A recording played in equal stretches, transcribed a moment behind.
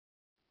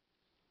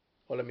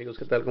Hola amigos,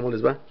 ¿qué tal? ¿Cómo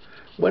les va?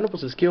 Bueno,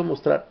 pues les quiero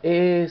mostrar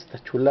esta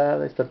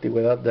chulada, esta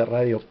antigüedad de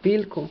radio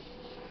Philco.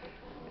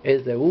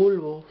 Es de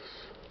Bulbos.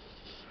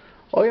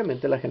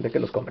 Obviamente la gente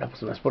que los compra,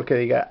 pues no es porque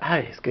diga,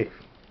 ay, es que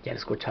quiere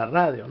escuchar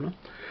radio, ¿no?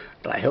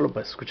 Radio lo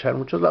puedes escuchar en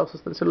muchos lados,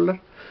 hasta en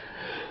celular.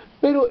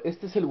 Pero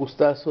este es el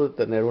gustazo de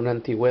tener una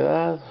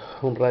antigüedad,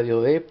 un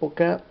radio de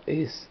época.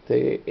 Es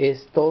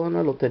toda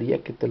una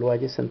lotería que te lo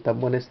halles en tan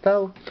buen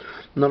estado.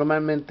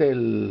 Normalmente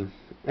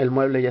el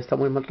mueble ya está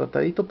muy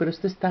maltratadito, pero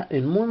este está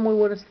en muy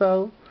buen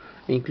estado.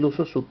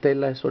 Incluso su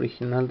tela es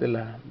original de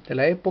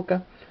la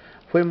época.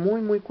 Fue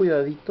muy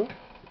cuidadito.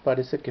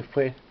 Parece que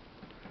fue,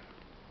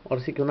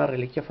 ahora sí que una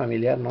reliquia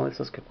familiar, ¿no?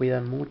 Esas que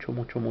cuidan mucho.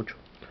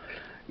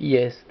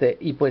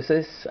 Y pues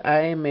es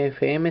AM,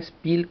 FM, es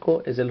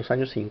Philco, es de los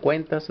años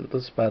 50,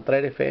 entonces para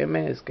traer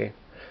FM es que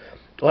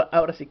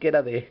ahora sí que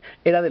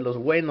era de los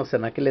buenos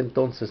en aquel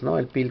entonces, ¿no?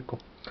 El Philco.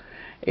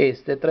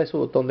 Trae su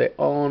botón de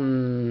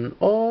on,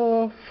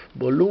 off,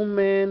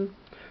 volumen,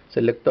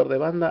 selector de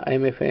banda,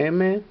 AM,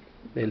 FM,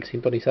 el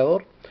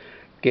sintonizador,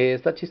 que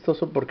está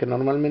chistoso porque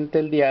normalmente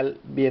el dial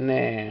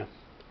viene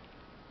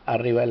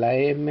arriba el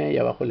AM y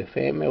abajo el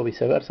FM o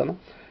viceversa, ¿no?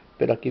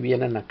 Pero aquí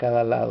vienen a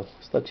cada lado,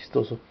 está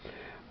chistoso.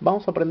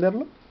 Vamos a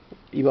prenderlo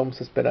y vamos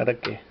a esperar a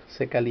que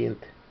se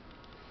caliente.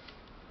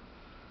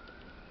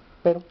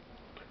 Pero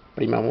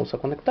primero vamos a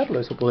conectarlo,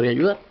 eso podría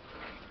ayudar.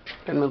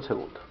 Denme un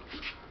segundo.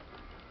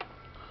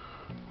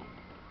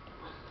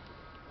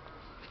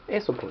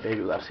 Eso podría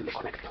ayudar si lo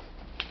conecto.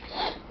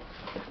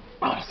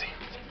 Ahora sí.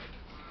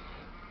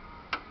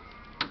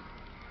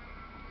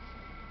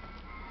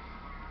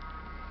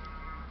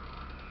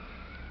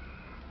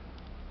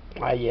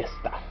 Ahí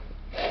está.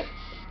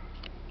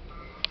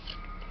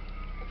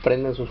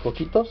 Prenden sus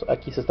foquitos.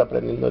 Aquí se está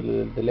prendiendo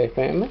el del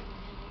FM.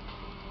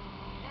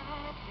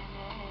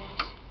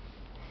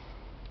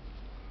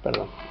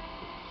 Perdón.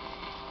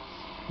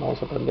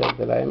 Vamos a prender el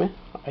de la AM.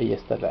 Ahí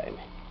está la AM.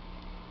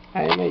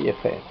 AM y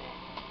FM.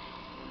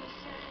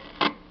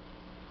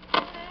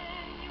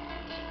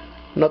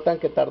 Notan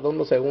que tardó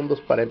unos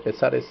segundos para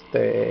empezar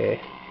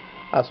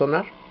a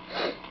sonar.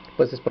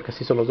 Pues es porque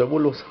así son los de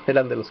Bulbos.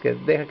 Eran de los que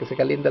deja que se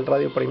caliente el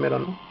radio primero,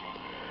 ¿no?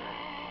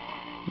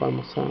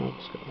 Vamos a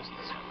buscar una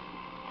estación.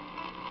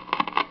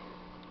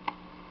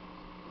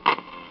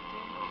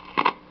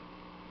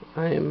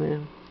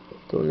 AM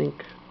Tuning.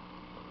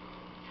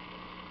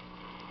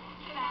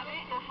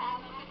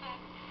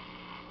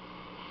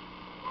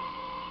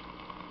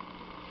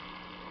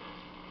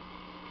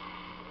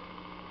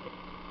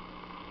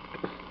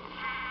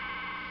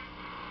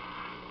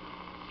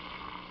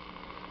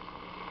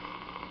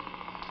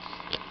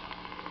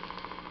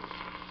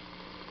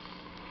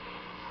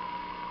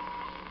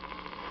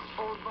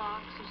 Old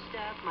box of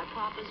stuff, my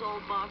papa's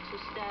old box of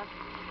stuff,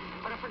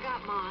 but I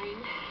forgot mine.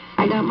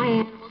 I got my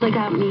animals, I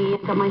got me, I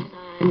got my son,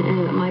 and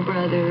I got my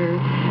brother,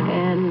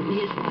 and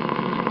his...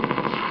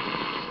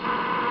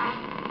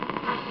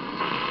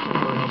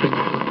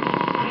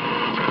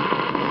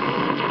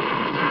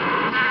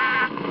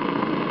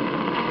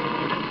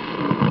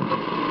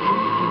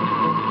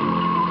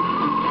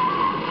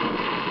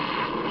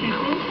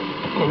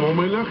 Como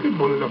homenaje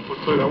pone la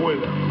foto de la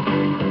abuela.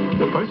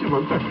 Me parece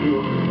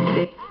fantástico.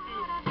 Sí.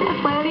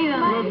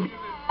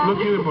 No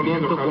tiene por qué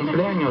En tu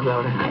cumpleaños,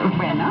 Laura.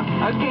 Bueno,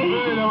 ok.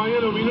 9 de la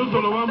mañana, un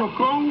minuto, lo vamos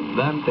con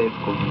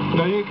Dantesco.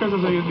 Daniel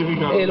Casas a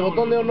identificar. El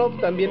botón de on-off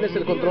también es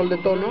el control de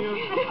tono.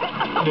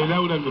 De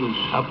Laura Cruz.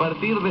 A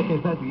partir de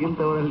la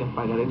siguiente hora les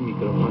pagaré el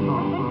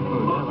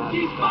micrófono.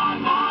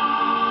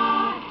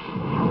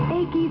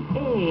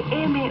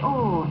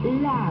 XEMO,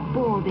 La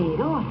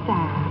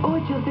Poderosa,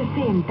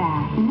 860,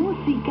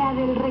 Música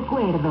del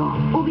Recuerdo.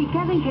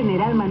 Ubicada en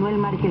General Manuel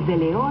Márquez de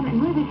León,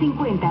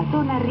 950,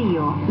 Zona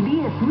Río.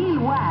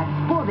 10.000 watts,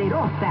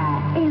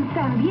 poderosa, en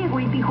San Diego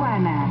y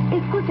Tijuana.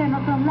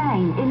 Escúchanos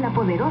online en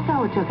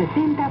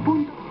lapoderosa860.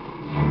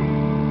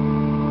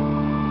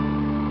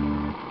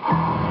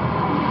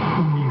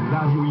 Mi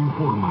Radio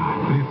Informa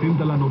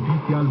presenta la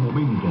noticia al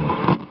momento.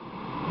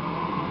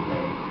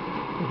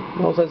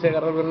 Vamos a ver si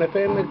agarrarlo en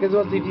FM, que es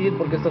más difícil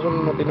porque esta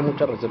zona no tiene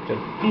mucha recepción.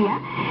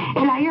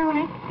 El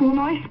IRS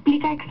no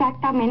explica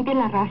exactamente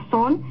la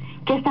razón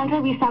que están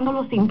revisando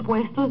los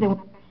impuestos de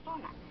una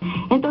persona.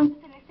 Entonces,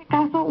 en este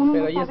caso, uno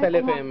Pero no ahí sabe está el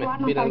cómo FM, actuar, no sabe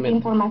qué finalmente.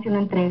 información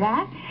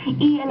entregar.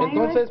 Y el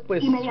Entonces, IRS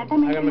pues,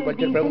 inmediatamente háganme les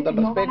cualquier dice pregunta al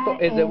que no van respecto. a Es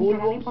de entregar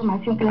la Bulbos,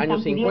 información que le años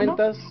están pidiendo.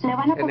 50, Le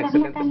van a en cobrar una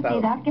excelente estado.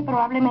 cantidad que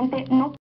probablemente no